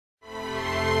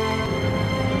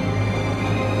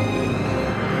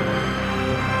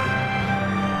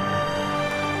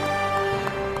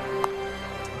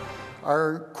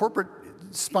Our corporate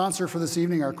sponsor for this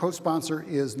evening, our co-sponsor,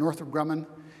 is Northrop Grumman,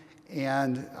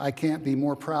 and I can't be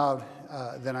more proud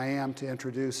than I am to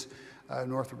introduce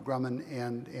Northrop Grumman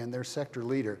and their sector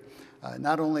leader.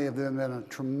 Not only have they been a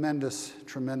tremendous,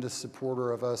 tremendous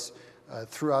supporter of us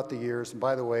throughout the years, and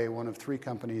by the way, one of 3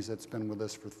 companies that's been with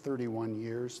us for 31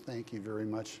 years. Thank you very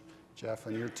much, Jeff,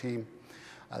 and your team.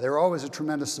 They're always a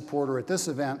tremendous supporter at this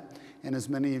event, and as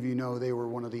many of you know, they were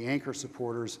one of the anchor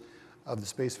supporters of the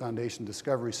Space Foundation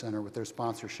Discovery Center with their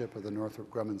sponsorship of the Northrop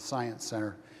Grumman Science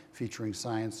Center, featuring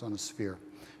Science on a Sphere.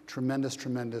 Tremendous,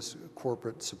 tremendous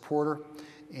corporate supporter,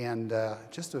 and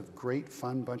just a great,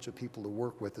 fun bunch of people to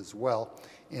work with as well.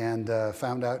 And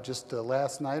found out just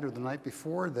last night or the night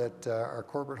before that our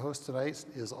corporate host tonight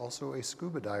is also a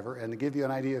scuba diver. And to give you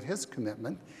an idea of his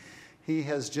commitment, he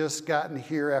has just gotten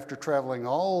here after traveling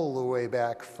all the way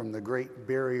back from the Great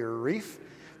Barrier Reef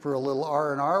for a little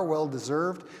R&R,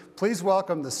 well-deserved. Please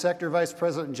welcome the Sector Vice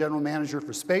President and General Manager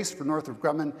for Space for Northrop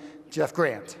Grumman, Jeff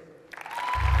Grant.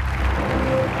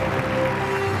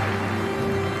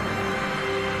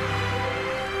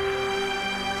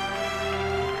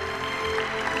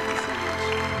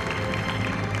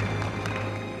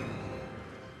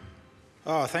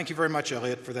 Oh, thank you very much,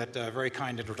 Elliot, for that very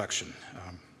kind introduction.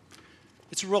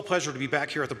 It's a real pleasure to be back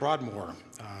here at the Broadmoor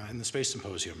in the Space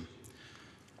Symposium.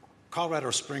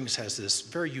 Colorado Springs has this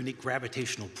very unique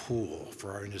gravitational pull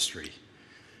for our industry.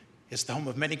 It's the home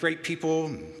of many great people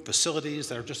and facilities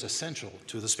that are just essential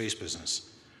to the space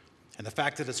business. And the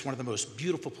fact that it's one of the most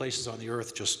beautiful places on the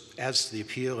Earth just adds to the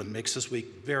appeal and makes this week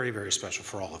very, very special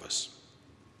for all of us.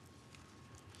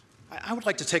 I would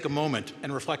like to take a moment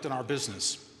and reflect on our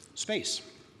business, space,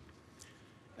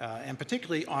 and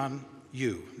particularly on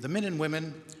you, the men and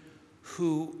women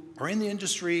who are in the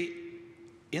industry,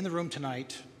 in the room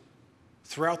tonight,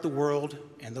 throughout the world,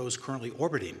 and those currently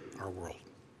orbiting our world.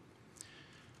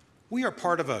 We are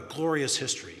part of a glorious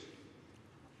history,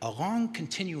 a long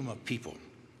continuum of people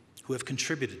who have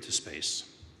contributed to space.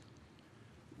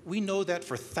 We know that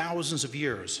for thousands of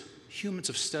years, humans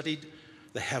have studied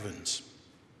the heavens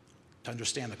to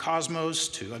understand the cosmos,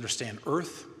 to understand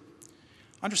Earth,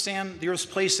 understand the Earth's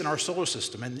place in our solar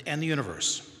system and the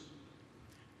universe.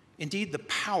 Indeed, the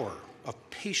power of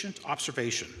patient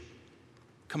observation,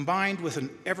 combined with an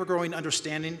ever-growing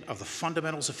understanding of the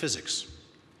fundamentals of physics,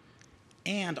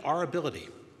 and our ability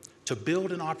to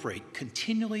build and operate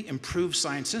continually improved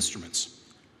science instruments,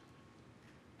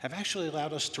 have actually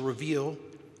allowed us to reveal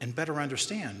and better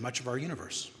understand much of our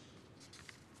universe.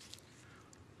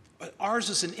 But ours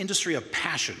is an industry of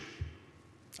passion,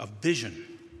 of vision,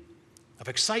 of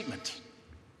excitement.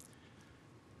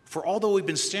 For although we've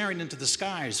been staring into the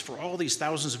skies for all these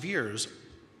thousands of years,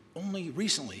 only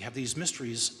recently have these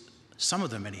mysteries, some of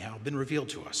them anyhow, been revealed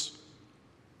to us.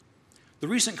 The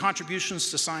recent contributions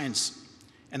to science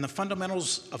and the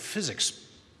fundamentals of physics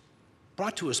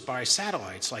brought to us by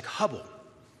satellites like Hubble,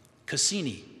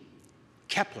 Cassini,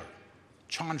 Kepler,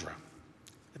 Chandra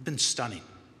have been stunning.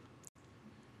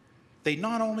 They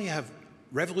not only have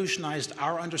revolutionized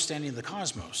our understanding of the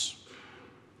cosmos,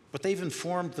 but they've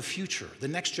informed the future, the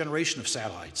next generation of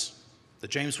satellites, the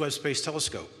James Webb Space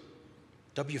Telescope,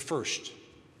 WFIRST,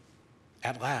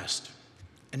 AT-LAST,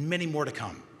 and many more to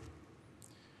come.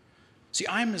 See,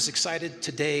 I'm as excited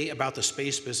today about the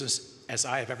space business as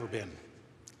I have ever been.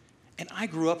 And I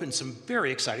grew up in some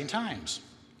very exciting times.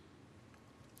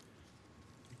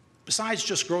 Besides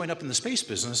just growing up in the space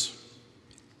business,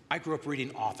 I grew up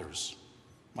reading authors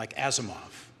like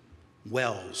Asimov,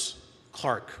 Wells,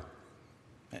 Clarke,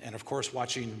 and of course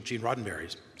watching Gene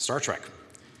Roddenberry's Star Trek.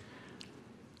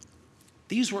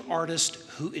 These were artists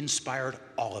who inspired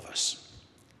all of us,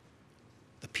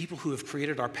 the people who have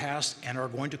created our past and are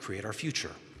going to create our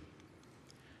future.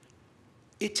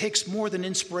 It takes more than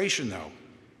inspiration, though,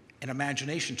 and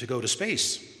imagination to go to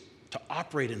space, to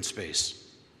operate in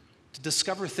space, to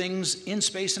discover things in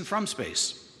space and from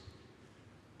space.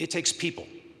 It takes people,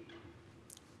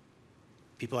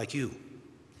 people like you,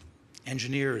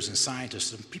 engineers and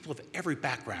scientists, and people of every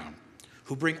background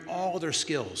who bring all their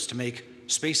skills to make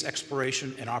space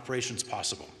exploration and operations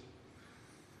possible.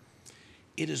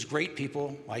 It is great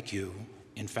people like you,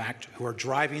 in fact, who are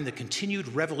driving the continued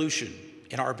revolution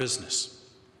in our business.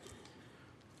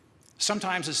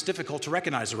 Sometimes it's difficult to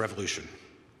recognize a revolution.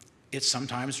 It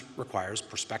sometimes requires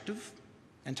perspective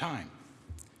and time.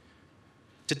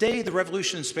 Today, the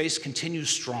revolution in space continues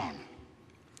strong.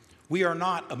 We are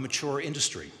not a mature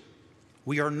industry.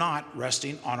 We are not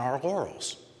resting on our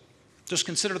laurels. Just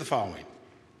consider the following.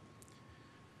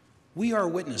 We are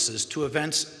witnesses to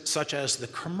events such as the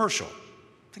commercial,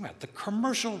 think about it, the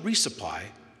commercial resupply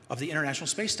of the International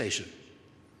Space Station.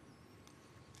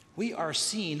 we are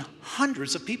seeing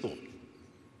hundreds of people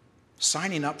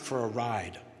signing up for a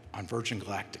ride on Virgin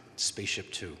Galactic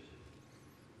Spaceship Two.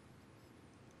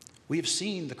 We have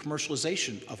seen the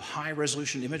commercialization of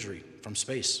high-resolution imagery from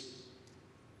space.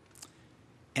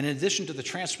 And in addition to the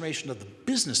transformation of the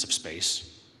business of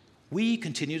space, we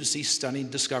continue to see stunning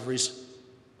discoveries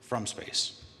from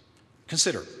space.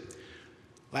 Consider,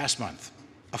 last month,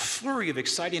 a flurry of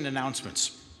exciting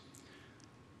announcements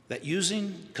that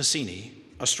using Cassini,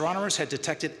 astronomers had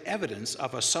detected evidence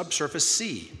of a subsurface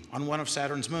sea on one of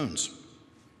Saturn's moons,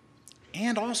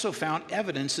 and also found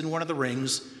evidence in one of the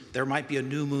rings there might be a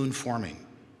new moon forming.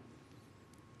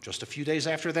 Just a few days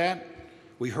after that,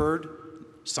 we heard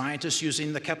scientists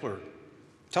using the Kepler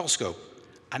telescope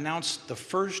announced the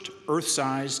first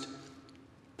Earth-sized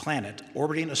planet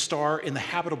orbiting a star in the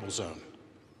habitable zone,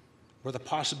 where the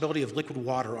possibility of liquid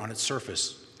water on its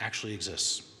surface actually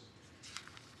exists.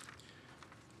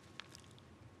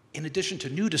 In addition to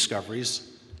new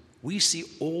discoveries, we see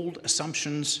old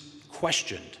assumptions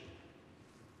questioned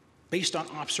based on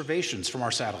observations from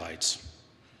our satellites.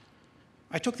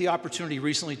 I took the opportunity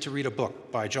recently to read a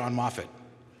book by John Moffat.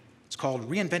 It's called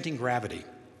Reinventing Gravity.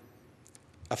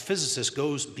 A physicist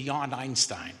goes beyond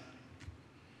Einstein,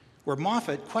 where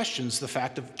Moffat questions the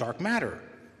fact of dark matter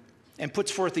and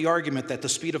puts forth the argument that the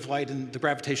speed of light and the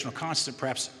gravitational constant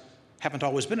perhaps haven't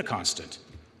always been a constant.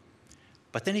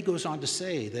 But then he goes on to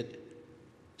say that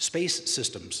space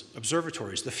systems,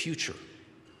 observatories, the future,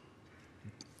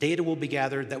 data will be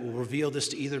gathered that will reveal this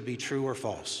to either be true or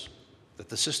false, that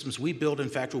the systems we build, in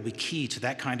fact, will be key to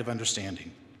that kind of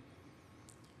understanding.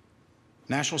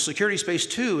 National security space,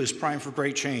 too, is primed for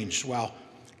great change while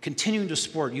continuing to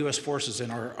support U.S. forces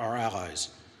and our allies.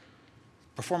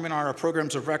 Performing on our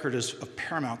programs of record is of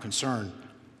paramount concern,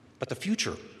 but the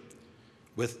future,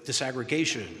 with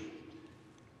disaggregation,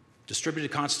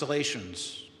 distributed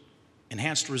constellations,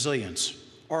 enhanced resilience,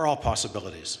 are all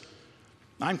possibilities.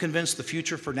 I'm convinced the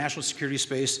future for national security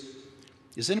space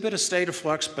is in a bit of state of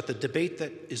flux, but the debate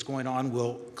that is going on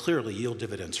will clearly yield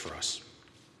dividends for us.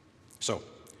 So,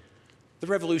 the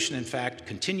revolution, in fact,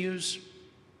 continues,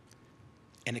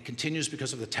 and it continues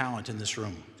because of the talent in this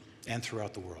room and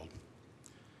throughout the world.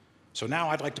 So now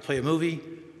I'd like to play a movie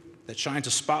that shines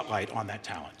a spotlight on that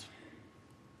talent.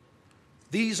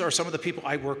 These are some of the people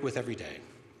I work with every day,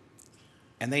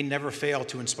 and they never fail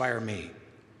to inspire me.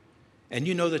 And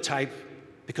you know the type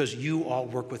because you all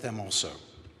work with them also.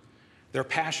 Their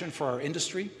passion for our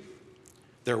industry,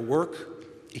 their work,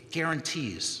 it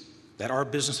guarantees that our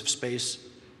business of space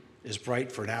is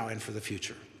bright for now and for the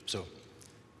future. So,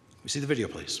 we see the video,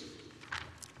 please.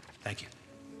 Thank you.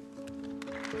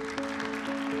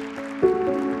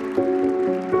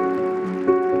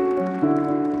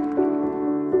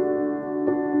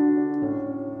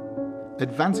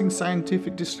 Advancing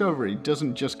scientific discovery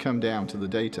doesn't just come down to the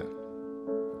data.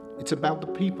 It's about the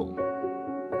people,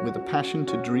 with a passion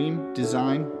to dream,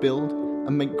 design, build,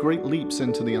 and make great leaps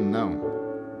into the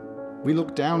unknown. We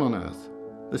look down on Earth.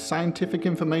 The scientific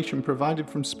information provided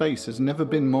from space has never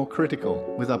been more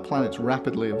critical with our planet's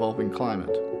rapidly evolving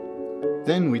climate.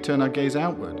 Then we turn our gaze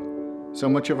outward. So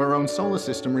much of our own solar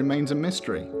system remains a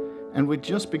mystery, and we're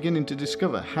just beginning to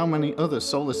discover how many other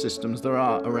solar systems there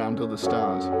are around other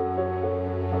stars.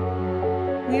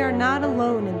 We are not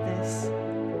alone in this.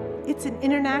 It's an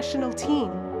international team.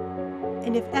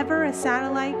 And if ever a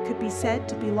satellite could be said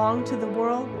to belong to the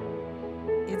world,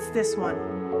 it's this one.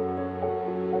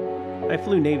 I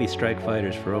flew Navy strike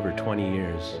fighters for over 20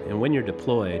 years, and when you're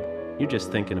deployed, you're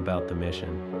just thinking about the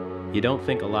mission. You don't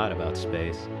think a lot about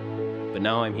space. But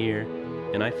now I'm here,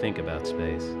 and I think about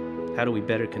space. How do we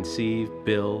better conceive,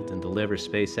 build, and deliver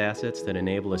space assets that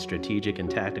enable a strategic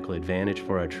and tactical advantage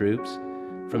for our troops?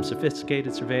 From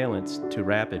sophisticated surveillance to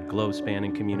rapid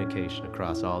globe-spanning communication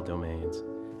across all domains.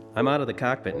 I'm out of the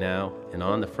cockpit now and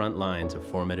on the front lines of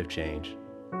formative change.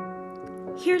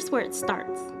 Here's where it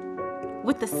starts,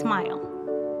 with a smile.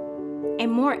 A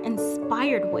more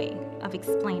inspired way of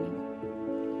explaining.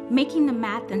 Making the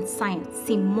math and science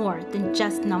seem more than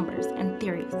just numbers and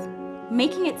theories.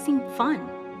 Making it seem fun.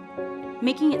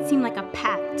 Making it seem like a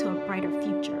path to a brighter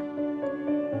future.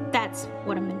 That's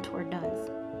what a mentor does.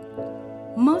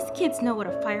 Most kids know what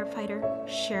a firefighter,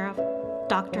 sheriff,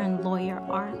 doctor, and lawyer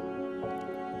are.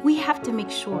 We have to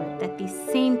make sure that these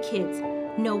same kids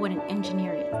know what an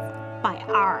engineer is by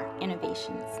our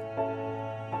innovations.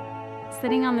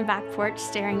 Sitting on the back porch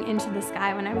staring into the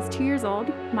sky when I was 2 years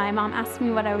old, my mom asked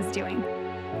me what I was doing.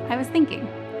 I was thinking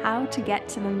how to get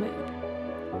to the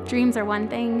moon. Dreams are one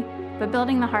thing, but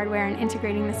building the hardware and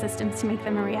integrating the systems to make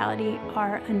them a reality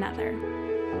are another.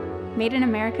 Made in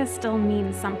America still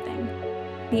means something.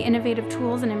 The innovative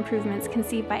tools and improvements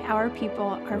conceived by our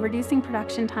people are reducing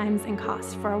production times and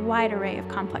costs for a wide array of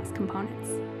complex components.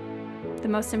 The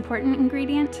most important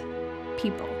ingredient?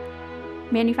 People.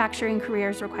 Manufacturing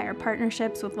careers require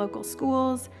partnerships with local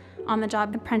schools,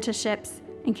 on-the-job apprenticeships,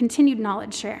 and continued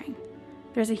knowledge sharing.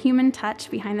 There's a human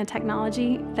touch behind the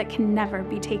technology that can never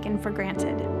be taken for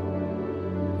granted.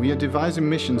 We are devising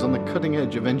missions on the cutting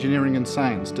edge of engineering and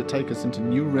science to take us into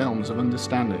new realms of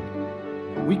understanding.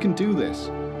 We can do this,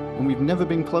 and we've never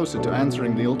been closer to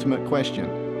answering the ultimate question: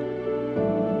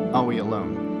 are we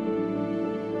alone?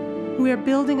 We are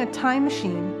building a time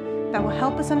machine that will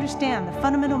help us understand the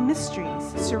fundamental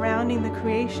mysteries surrounding the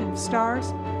creation of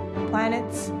stars,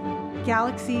 planets,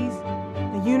 galaxies,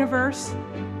 the universe,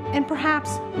 and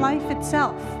perhaps life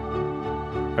itself.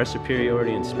 Our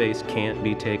superiority in space can't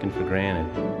be taken for granted.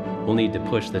 We'll need to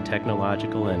push the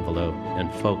technological envelope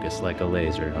and focus like a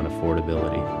laser on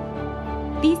affordability.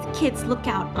 These kids look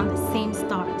out on the same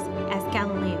stars as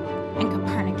Galileo and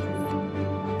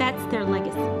Copernicus. That's their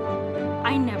legacy.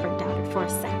 I never doubted for a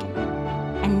second,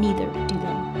 and neither do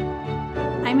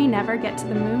they. I may never get to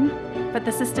the moon, but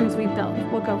the systems we build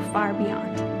will go far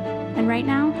beyond. And right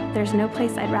now, there's no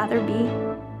place I'd rather be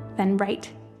than right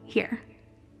here.